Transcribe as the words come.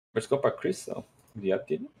Let's go by Chris though. The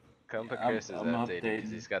update? Chris is updated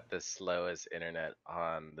because he's got the slowest internet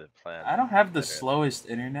on the planet. I don't have the slowest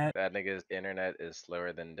internet. That nigga's internet is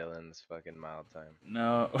slower than Dylan's fucking mile time.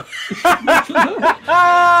 No.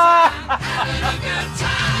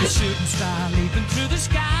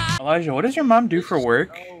 Elijah, what does your mom do for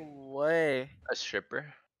work? No way. A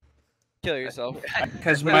stripper? Kill yourself.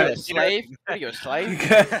 Because What are you, a slave? What are you, a slave?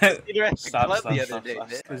 Stop.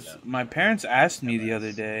 Because my parents asked me the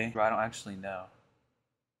other day, but I don't actually know.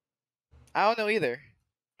 I don't know either.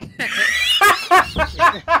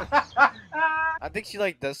 I think she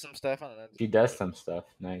like does some stuff. I don't know. She does some stuff.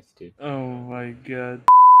 Nice, dude. Oh my god.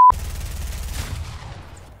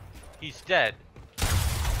 He's dead.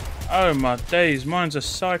 Oh my days, mine's a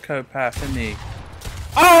psychopath, isn't he?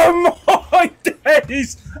 Oh my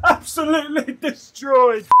days! Absolutely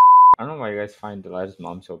destroyed! I don't know why you guys find Elijah's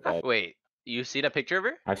mom so bad. Wait, you seen a picture of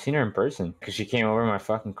her? I've seen her in person. Because she came over my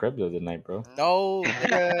fucking crib the other night, bro. No,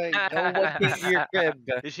 no one came to your crib.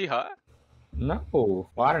 Is she hot? No. Well,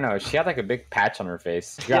 I don't know. She had like a big patch on her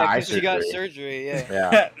face. She Yeah, got eye because she got surgery. surgery, yeah.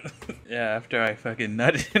 Yeah. Yeah, after I fucking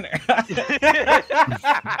nutted in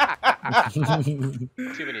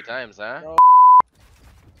her. Too many times, huh? No.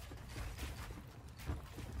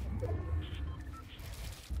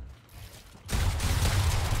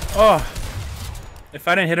 Oh, if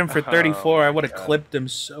I didn't hit him for 34, I would have clipped him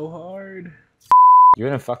so hard. You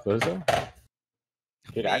gonna fuck Lizzo?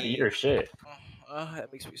 Dude, I'd eat her shit.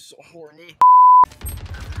 That makes me so horny.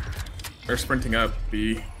 They're sprinting up,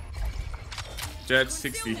 B. Jet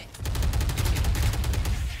 60.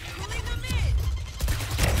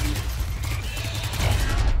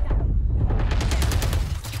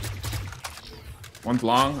 One's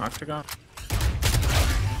long, octagon.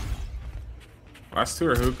 Last two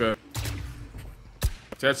are hookah.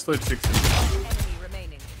 Jet slid 60. Enemy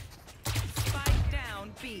remaining. Spike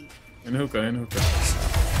down B. In hookah, in hookah.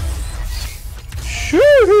 Shoot!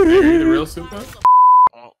 Are you the real super?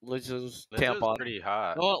 Oh, Lizzo's Lizzo's tampon. pretty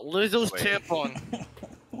hot. Oh, Lizzo's Wait. tampon.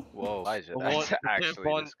 Whoa, Elijah, I want that's the actually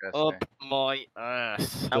tampon disgusting. up my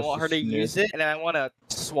ass. I This want her is to use it, and I want to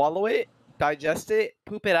swallow it, digest it,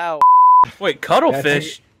 poop it out. Wait,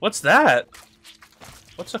 cuttlefish? What's that?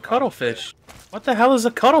 What's a cuttlefish? What the hell is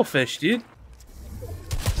a cuttlefish, dude?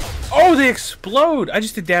 Oh, they explode! I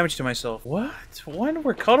just did damage to myself. What? When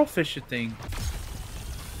were cuttlefish a thing?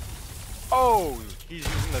 Oh, he's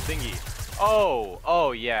using the thingy.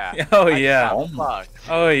 Oh yeah. Oh yeah. Oh Fuck.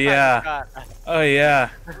 Oh yeah. Oh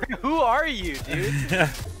yeah. Who are you, dude?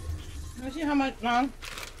 Let's see how much long.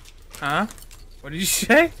 Huh? What did you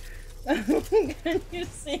say? Can you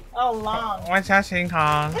see how long? What's that Ting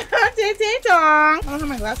Kong? Ting Ting Tong. I don't have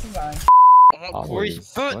my glasses on. Always.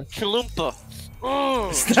 Where's foot? What? Chalumpa.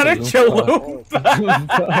 It's not a chalupa.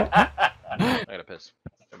 I gotta piss.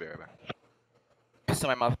 I'll be right back. Piss in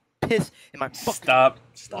my mouth. Piss in my fucking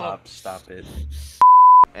Stop it.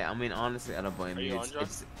 Hey, I mean, honestly, I don't blame you.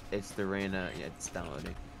 It's the Reyna. Yeah, it's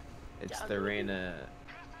downloading. It's the Reyna.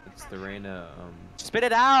 It's the Reyna. Spit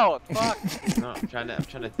it out. Fuck. No, I'm trying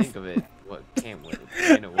to think of it. What can't win?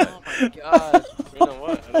 Reyna what? Oh my god. You know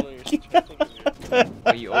what? I don't know what you're trying to think of it.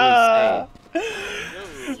 What you always say.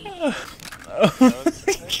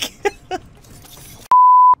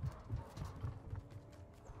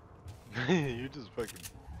 You're just fucking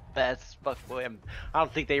fast as fuck, boy. I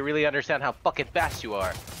don't think they really understand how fucking fast you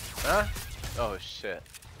are. Huh? Oh shit.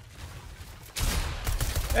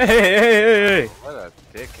 Hey! What a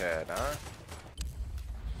dickhead, huh?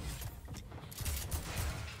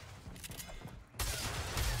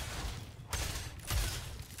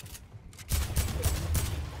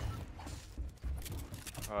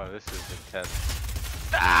 Oh, this is intense.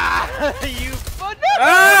 Ah! You fucking.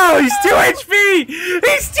 Oh, he's 2 HP!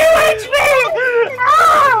 He's 2 HP!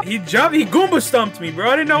 Ah! He jumped, he Goomba stumped me,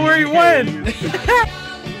 bro. I didn't know where he went.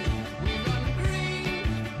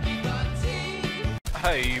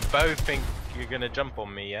 Oh, you both think you're gonna jump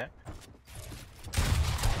on me, yeah?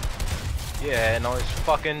 Yeah, nice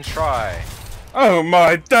fucking try. Oh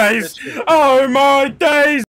my days! Oh my days!